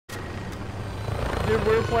Dude,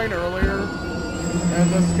 we were playing earlier, and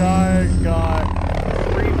this guy got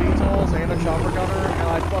 3 VTOLs and a chopper gunner, and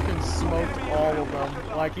I fucking smoked all of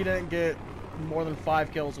them. Like, he didn't get more than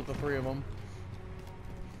 5 kills with the 3 of them.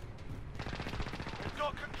 We've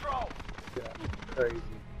got control. Yeah, crazy.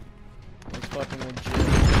 It's fucking legit.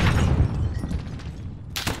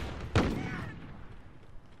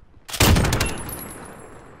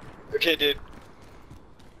 Okay, dude.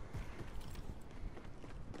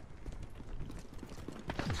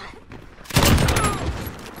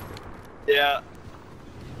 Yeah.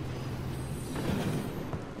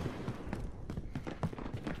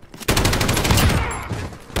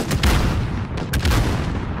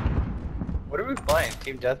 What are we playing?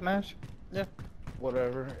 Team Deathmatch? Yeah.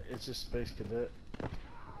 Whatever. It's just Space Cadet.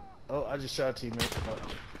 Oh, I just shot a teammate. Oh.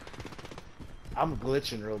 I'm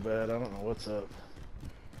glitching real bad. I don't know what's up.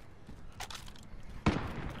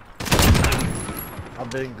 I've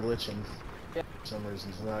been glitching for some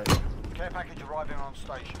reason tonight. Care package arriving on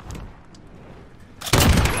station.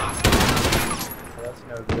 Oh, that's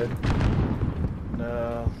no good.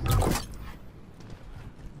 No.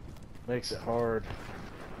 Makes it hard.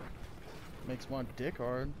 Makes my dick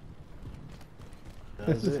hard.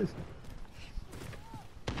 Does it?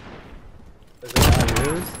 Is it not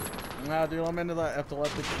yours? Nah, dude, I'm into that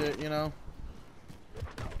epileptic shit, you know?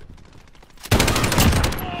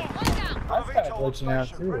 That's kind of glitching out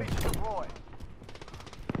too. Ready to deploy.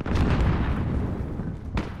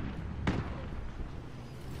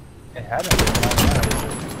 It hadn't been like that.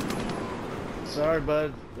 Sorry,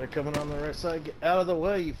 bud. They're coming on the right side. Get out of the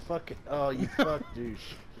way, you fucking. Oh, you fuck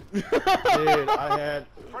douche. Dude, Friendly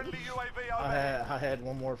UAV I had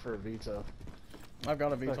one more for a veto. I've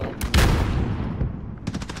got a veto.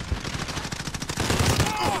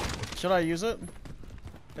 Should I use it?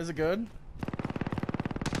 Is it good?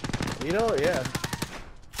 Veto? Yeah.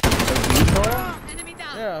 Enemy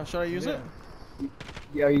down. Yeah, should I use it?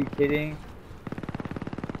 Yeah, are you kidding?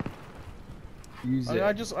 Use it.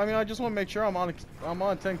 I just want to make sure I'm on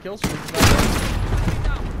 10 kill streaks.